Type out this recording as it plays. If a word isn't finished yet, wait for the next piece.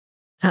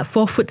At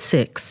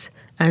 4'6"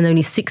 and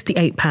only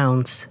 68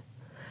 pounds,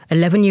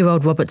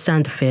 11-year-old Robert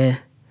Sandifer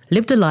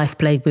lived a life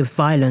plagued with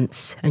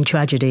violence and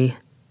tragedy.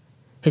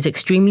 His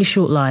extremely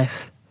short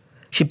life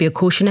should be a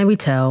cautionary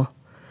tale,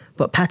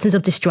 but patterns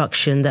of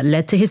destruction that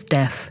led to his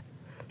death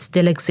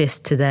still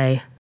exist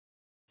today.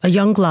 A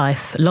young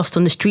life lost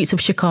on the streets of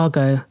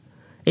Chicago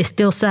is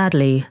still,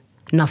 sadly,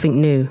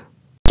 nothing new.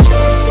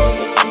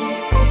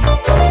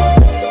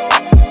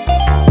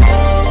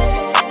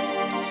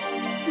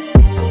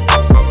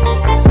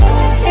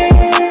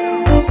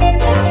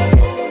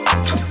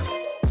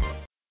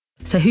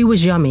 So who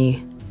was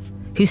Yummy,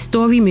 whose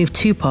story moved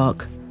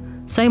Tupac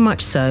so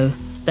much so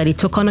that he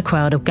took on a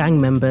crowd of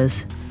gang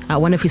members at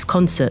one of his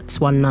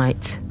concerts one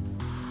night,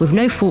 with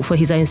no thought for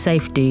his own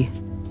safety?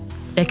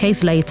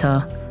 Decades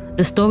later,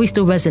 the story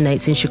still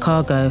resonates in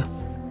Chicago,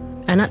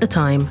 and at the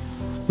time,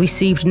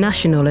 received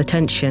national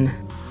attention.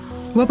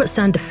 Robert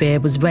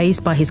Sandifer was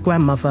raised by his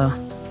grandmother.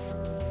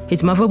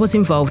 His mother was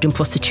involved in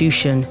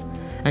prostitution,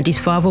 and his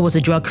father was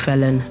a drug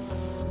felon.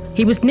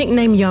 He was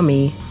nicknamed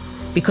Yummy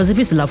because of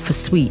his love for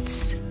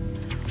sweets.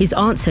 His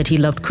aunt said he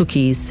loved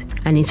cookies,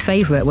 and his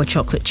favourite were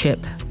chocolate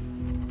chip.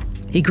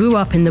 He grew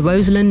up in the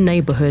Roseland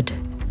neighbourhood,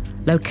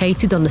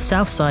 located on the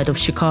south side of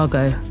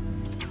Chicago.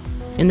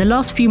 In the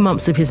last few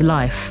months of his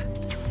life,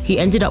 he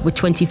ended up with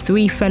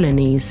 23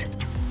 felonies,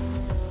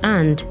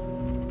 and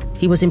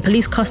he was in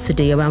police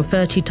custody around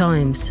 30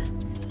 times.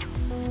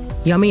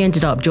 Yummy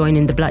ended up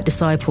joining the Black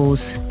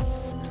Disciples.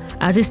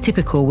 As is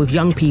typical with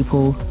young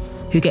people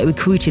who get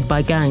recruited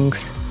by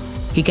gangs,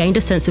 he gained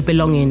a sense of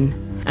belonging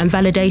and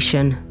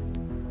validation.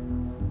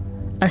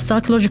 A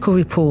psychological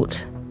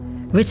report,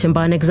 written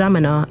by an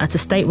examiner at a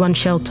state-run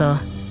shelter,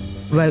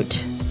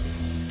 wrote,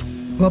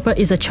 "Robert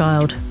is a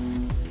child,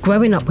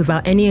 growing up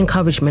without any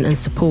encouragement and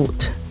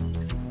support.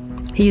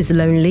 He is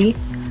lonely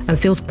and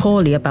feels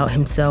poorly about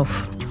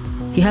himself.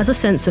 He has a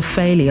sense of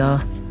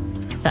failure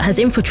that has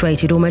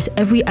infiltrated almost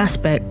every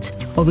aspect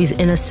of his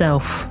inner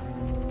self.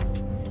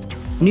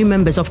 New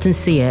members often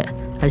see it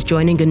as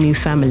joining a new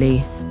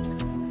family.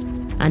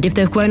 And if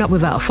they've grown up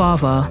without a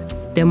father,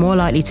 they're more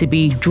likely to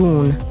be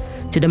drawn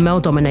to the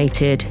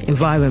male-dominated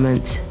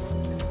environment,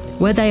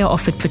 where they are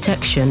offered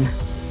protection,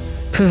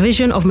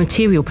 provision of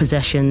material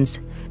possessions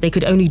they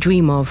could only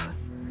dream of,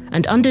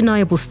 and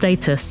undeniable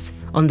status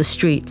on the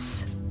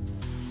streets.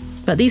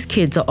 But these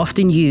kids are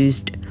often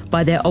used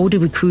by their older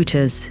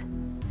recruiters,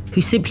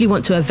 who simply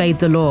want to evade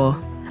the law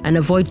and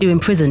avoid doing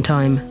prison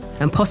time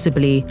and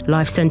possibly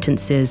life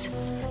sentences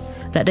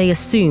that they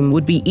assume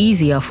would be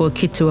easier for a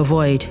kid to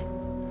avoid,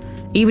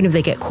 even if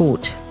they get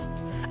caught.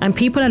 And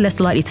people are less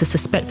likely to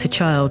suspect a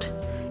child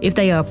if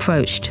they are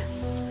approached,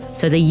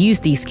 so they use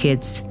these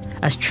kids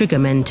as trigger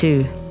men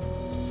too."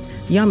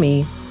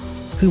 Yummy,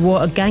 who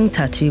wore a gang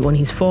tattoo on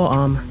his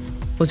forearm,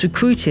 was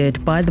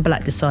recruited by the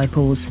Black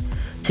Disciples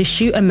to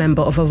shoot a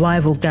member of a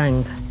rival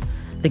gang,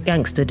 the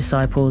Gangster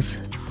Disciples.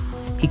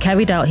 He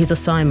carried out his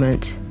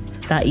assignment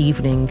that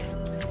evening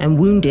and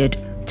wounded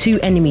 2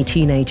 enemy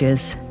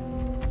teenagers,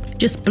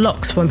 just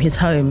blocks from his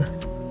home,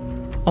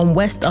 on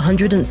West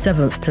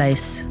 107th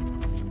Place.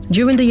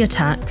 During the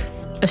attack,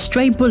 a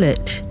stray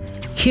bullet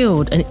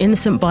killed an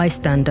innocent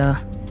bystander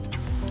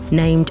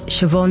named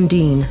Siobhan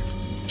Dean.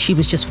 She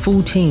was just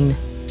 14.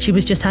 She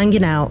was just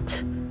hanging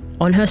out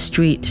on her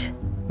street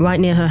right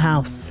near her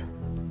house.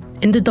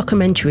 In the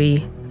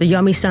documentary, The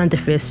Yummy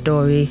Sandifer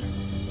Story,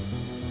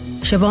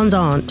 Siobhan's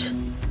aunt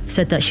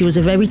said that she was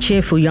a very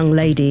cheerful young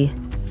lady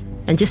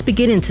and just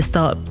beginning to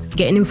start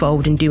getting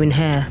involved in doing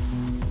hair.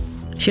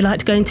 She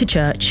liked going to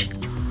church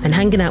and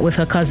hanging out with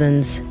her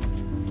cousins.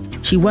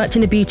 She worked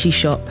in a beauty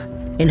shop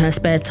in her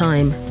spare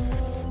time.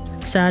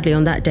 Sadly,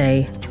 on that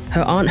day,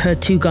 her aunt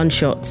heard 2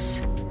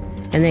 gunshots,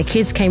 and their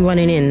kids came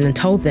running in and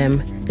told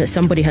them that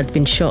somebody had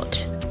been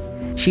shot.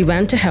 She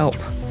ran to help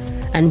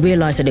and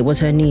realised that it was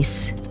her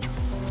niece.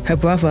 Her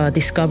brother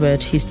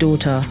discovered his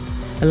daughter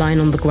lying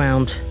on the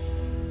ground.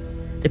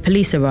 The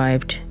police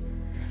arrived,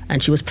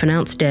 and she was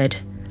pronounced dead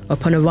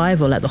upon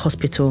arrival at the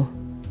hospital.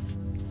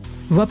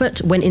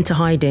 Robert went into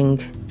hiding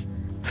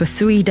for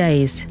 3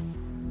 days.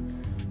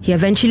 He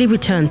eventually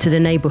returned to the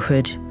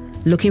neighbourhood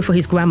looking for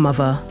his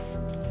grandmother.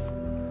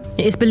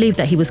 It is believed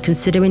that he was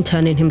considering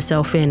turning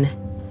himself in,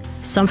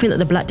 something that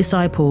the Black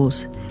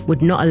Disciples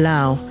would not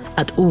allow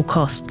at all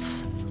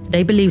costs.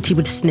 They believed he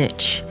would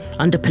snitch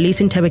under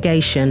police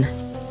interrogation.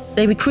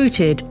 They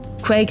recruited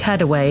Craig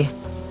Hadaway,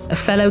 a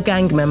fellow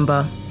gang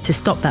member, to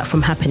stop that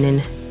from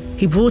happening.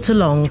 He brought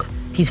along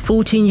his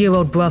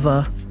 14-year-old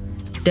brother,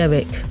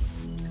 Derek.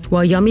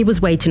 While Yummy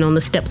was waiting on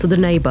the steps of the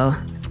neighbour,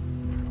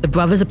 the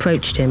brothers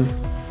approached him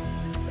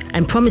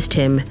and promised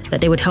him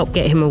that they would help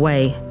get him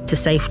away to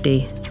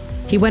safety.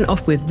 He went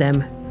off with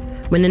them.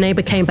 When the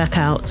neighbour came back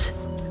out,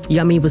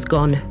 Yummy was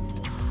gone.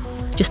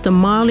 Just a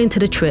mile into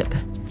the trip,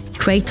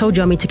 Craig told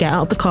Yummy to get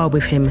out of the car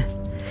with him,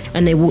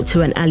 and they walked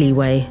to an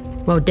alleyway,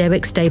 while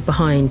Derek stayed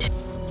behind.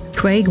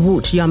 Craig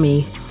walked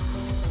Yummy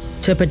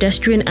to a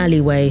pedestrian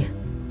alleyway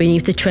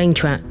beneath the train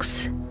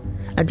tracks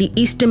at the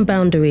eastern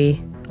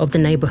boundary of the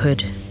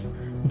neighbourhood.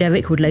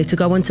 Derek would later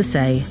go on to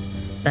say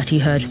that he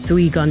heard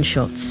 3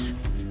 gunshots.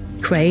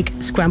 Craig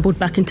scrambled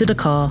back into the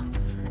car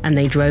and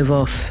they drove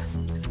off.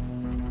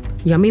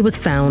 Yummy was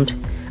found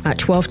at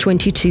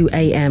 12:22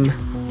 a.m.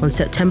 on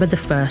September the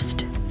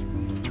 1st.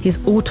 His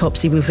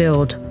autopsy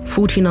revealed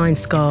 49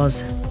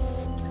 scars.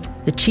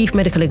 The chief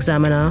medical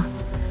examiner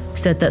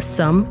said that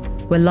some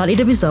were likely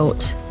the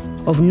result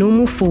of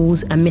normal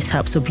falls and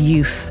mishaps of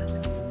youth,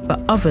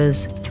 but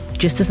others,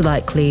 just as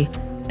likely,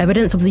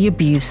 evidence of the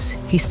abuse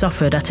he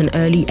suffered at an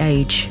early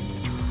age.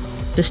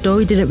 The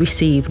story didn't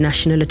receive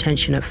national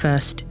attention at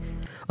first,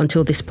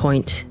 until this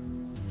point.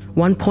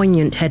 One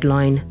poignant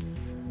headline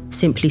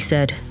simply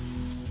said,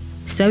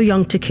 "So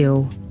young to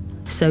kill,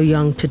 so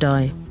young to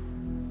die."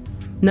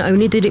 Not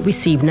only did it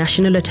receive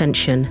national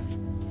attention,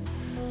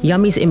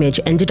 Yummy's image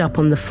ended up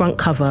on the front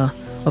cover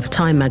of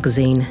Time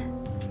magazine.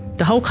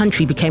 The whole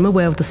country became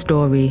aware of the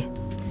story,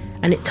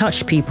 and it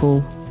touched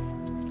people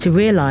to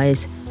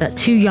realise that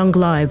 2 young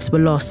lives were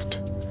lost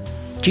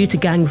due to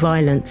gang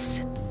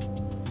violence,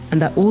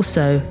 and that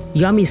also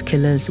Yummy's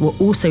killers were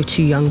also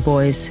 2 young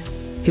boys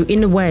who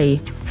in a way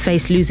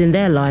faced losing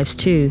their lives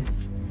too,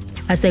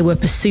 as they were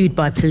pursued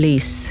by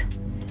police.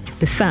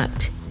 In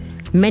fact,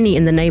 many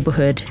in the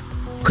neighbourhood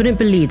couldn't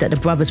believe that the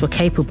brothers were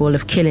capable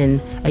of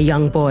killing a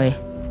young boy,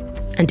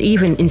 and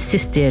even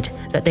insisted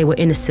that they were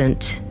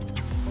innocent.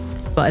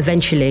 But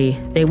eventually,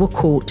 they were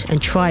caught and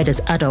tried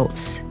as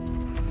adults.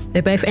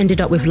 They both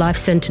ended up with life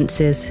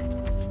sentences.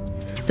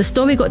 The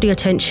story got the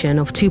attention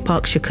of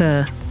Tupac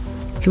Shakur,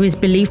 who is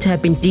believed to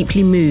have been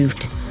deeply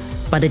moved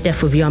by the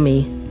death of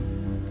Yummy,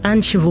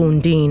 and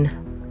Siobhan Dean,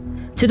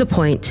 to the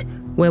point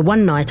where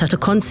one night at a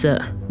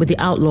concert with the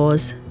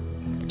Outlaws,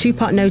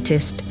 Tupac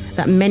noticed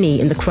that many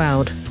in the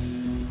crowd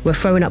were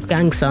throwing up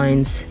gang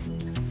signs.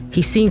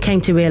 He soon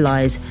came to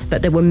realise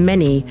that there were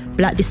many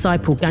Black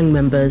Disciple gang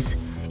members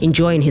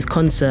enjoying his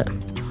concert.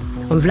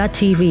 On Vlad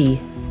TV,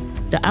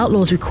 the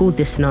Outlaws recalled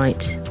this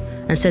night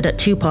and said that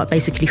Tupac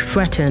basically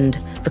threatened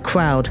the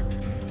crowd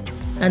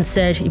and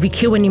said, "If you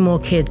kill any more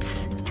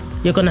kids,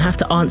 you're gonna have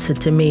to answer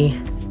to me."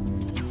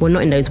 Well,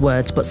 not in those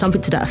words, but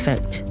something to that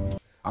effect.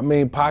 I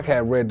mean, Pac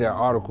had read that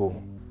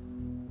article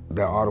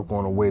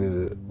on the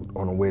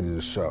way to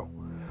the show.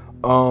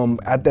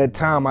 At that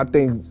time, I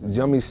think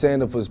Yummy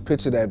Sandifer's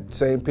picture, that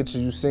same picture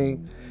you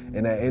seen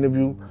in that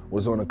interview,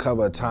 was on the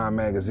cover of Time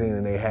magazine,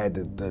 and they had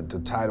the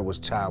title was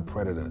Child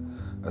Predator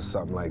or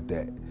something like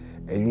that.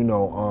 And you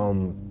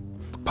know,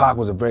 Pac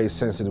was a very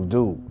sensitive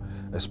dude,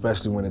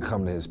 especially when it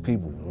come to his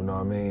people, you know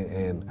what I mean?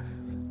 And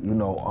you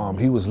know,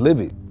 he was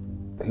livid.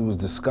 He was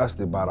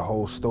disgusted by the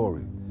whole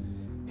story.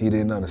 He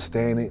didn't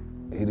understand it.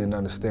 He didn't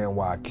understand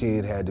why a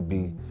kid had to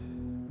be,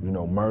 you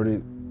know,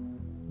 murdered.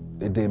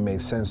 It didn't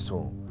make sense to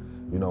him.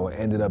 You know, it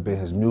ended up in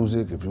his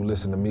music. If you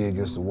listen to Me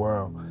Against the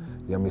World,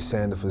 Yummy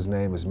Sandifer's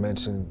name is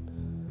mentioned,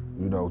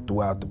 you know,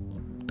 throughout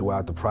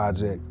the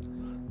project,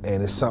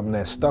 and it's something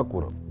that stuck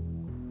with him.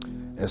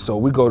 And so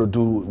we go to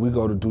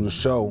do the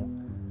show,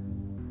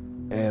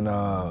 and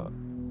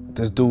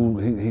this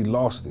dude, he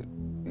lost it.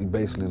 He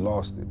basically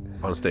lost it.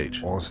 On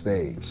stage? On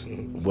stage.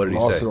 What did he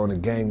say? Lost it on the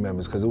gang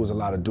members, because there was a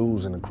lot of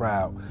dudes in the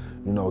crowd,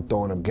 you know,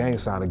 throwing up gang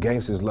signs. The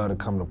gangsters love to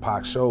come to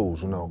Pac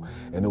shows, you know,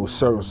 and there was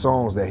certain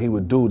songs that he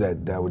would do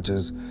that would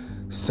just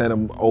send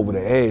them over the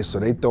edge, so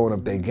they throwing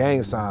up their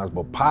gang signs,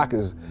 but Pac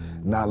is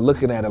not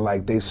looking at it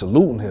like they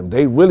saluting him.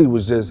 They really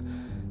was just,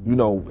 you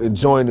know,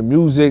 enjoying the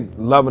music,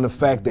 loving the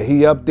fact that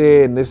he up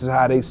there, and this is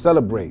how they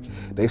celebrate.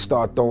 They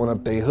start throwing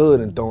up their hood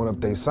and throwing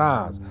up their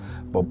signs.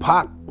 But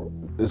Pac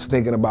is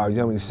thinking about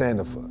Yummy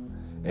Sandifer,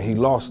 and he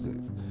lost it.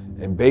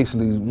 And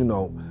basically, you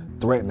know,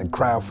 threatened a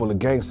crowd full of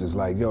gangsters,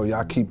 like, yo,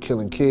 y'all keep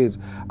killing kids,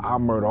 I'll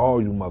murder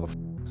all you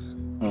motherfuckers.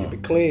 Keep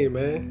it clean,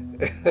 man.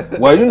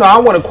 Well, you know, I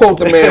want to quote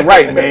the man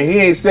right, man. He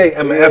ain't say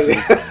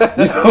MFs.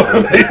 You know what I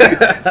mean?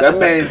 That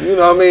man, you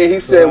know what I mean? He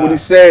said what he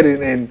said,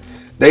 and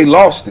they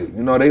lost it.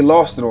 You know, they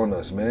lost it on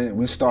us, man.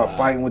 We start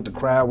fighting with the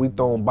crowd. We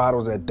throwing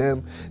bottles at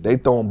them. They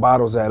throwing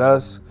bottles at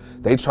us.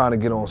 They trying to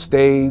get on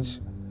stage.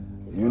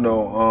 You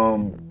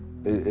know,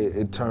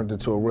 it turned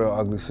into a real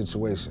ugly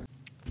situation.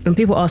 When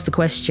people ask the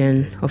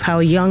question of how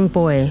a young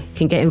boy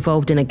can get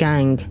involved in a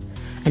gang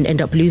and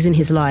end up losing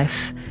his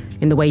life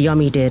in the way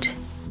Yummy did,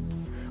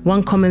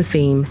 one common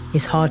theme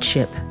is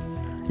hardship,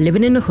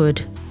 living in the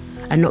hood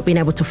and not being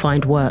able to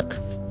find work,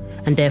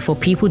 and therefore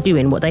people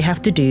doing what they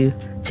have to do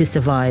to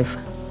survive.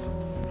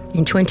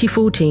 In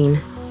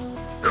 2014,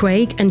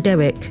 Craig and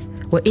Derek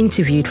were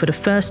interviewed for the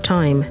first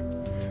time.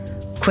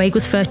 Craig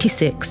was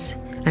 36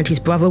 and his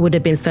brother would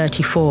have been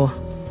 34.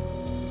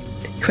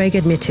 Craig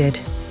admitted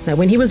that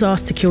when he was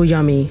asked to kill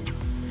Yummy,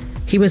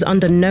 he was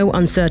under no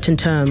uncertain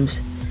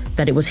terms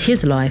that it was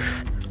his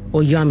life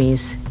or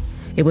Yummy's.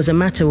 It was a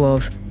matter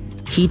of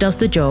he does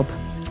the job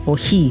or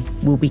he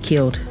will be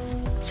killed.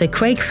 So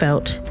Craig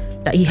felt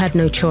that he had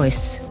no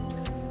choice.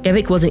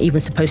 Derek wasn't even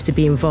supposed to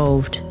be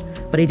involved,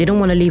 but he didn't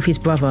want to leave his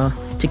brother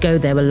to go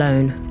there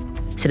alone.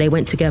 So they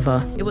went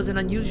together. It was an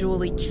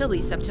unusually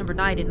chilly September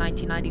night in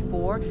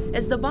 1994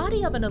 as the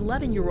body of an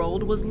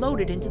 11-year-old was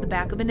loaded into the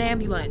back of an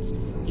ambulance.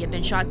 He had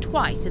been shot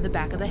twice in the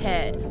back of the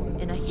head,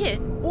 and a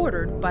hit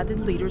ordered by the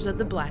leaders of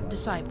the Black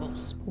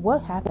disciples.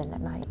 What happened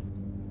that night?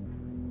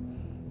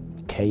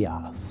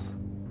 Chaos.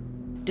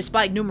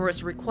 Despite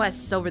numerous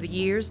requests over the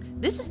years,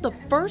 this is the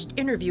first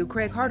interview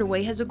Craig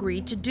Hardaway has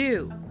agreed to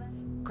do.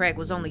 Craig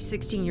was only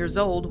 16 years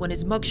old when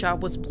his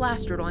mugshot was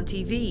plastered on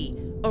TV,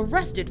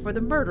 arrested for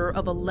the murder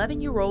of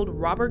 11-year-old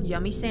Robert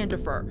Yummy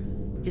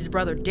Sandifer. His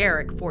brother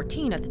Derek,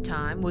 14 at the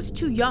time, was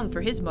too young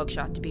for his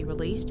mugshot to be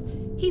released.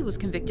 He was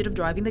convicted of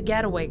driving the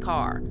getaway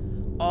car.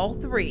 All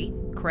three,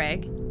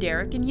 Craig,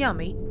 Derek, and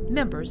Yummy,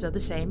 members of the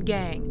same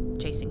gang,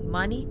 chasing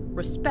money,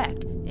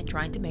 respect, and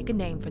trying to make a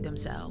name for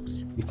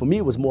themselves. For me,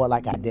 it was more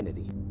like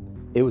identity.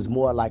 It was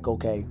more like,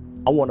 okay,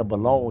 I want to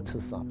belong to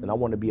something. I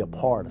want to be a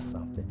part of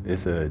something.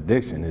 It's an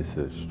addiction. It's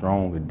a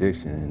strong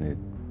addiction, and it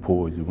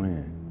pulls you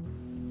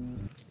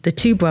in. The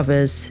two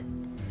brothers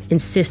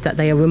insist that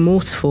they are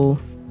remorseful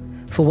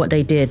for what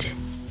they did.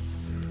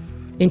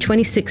 In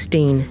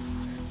 2016,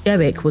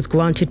 Derek was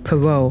granted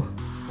parole.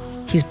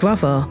 His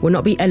brother will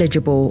not be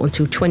eligible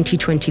until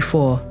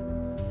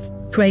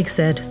 2024. Craig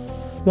said,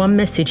 one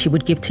message he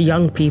would give to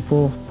young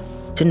people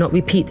to not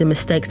repeat the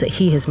mistakes that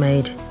he has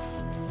made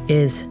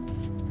is,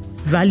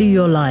 value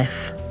your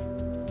life.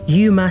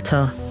 You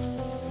matter.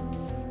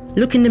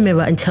 Look in the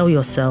mirror and tell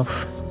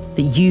yourself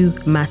that you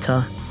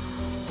matter.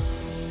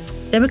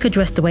 Derek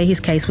addressed the way his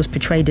case was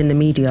portrayed in the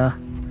media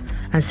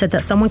and said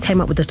that someone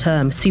came up with the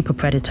term super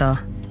predator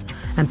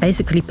and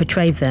basically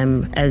portrayed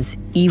them as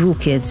evil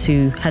kids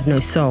who had no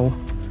soul.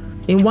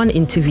 In one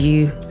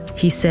interview,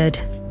 he said,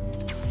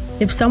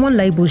 if someone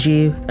labels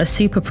you a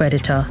super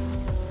predator,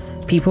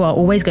 people are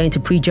always going to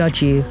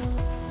prejudge you.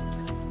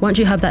 Once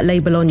you have that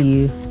label on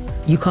you,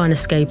 you can't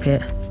escape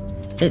it.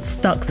 It's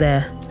stuck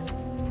there.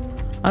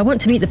 I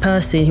want to meet the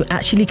person who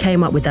actually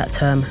came up with that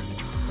term.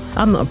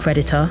 I'm not a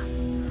predator.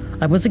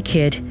 I was a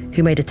kid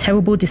who made a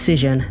terrible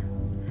decision,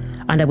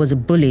 and I was a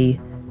bully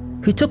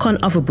who took on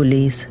other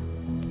bullies,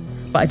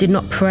 but I did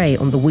not prey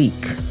on the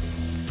weak.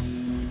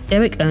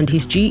 Derek earned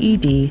his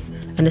GED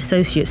and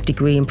associate's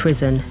degree in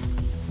prison.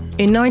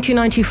 In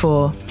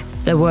 1994,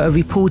 there were a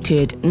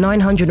reported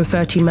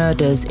 930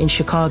 murders in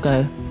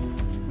Chicago,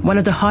 one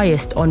of the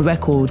highest on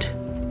record.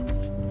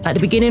 At the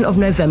beginning of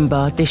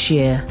November this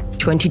year,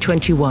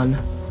 2021,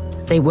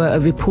 they were a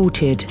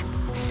reported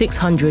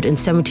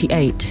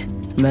 678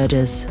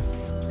 murders.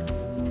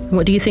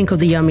 What do you think of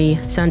the Yummy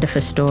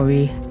Sandifer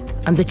story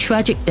and the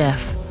tragic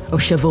death of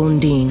Siobhan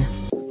Dean?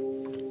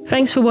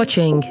 Thanks for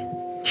watching.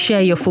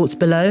 Share your thoughts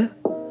below,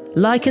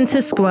 like and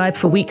subscribe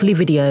for weekly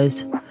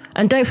videos,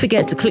 and don't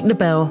forget to click the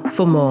bell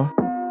for more.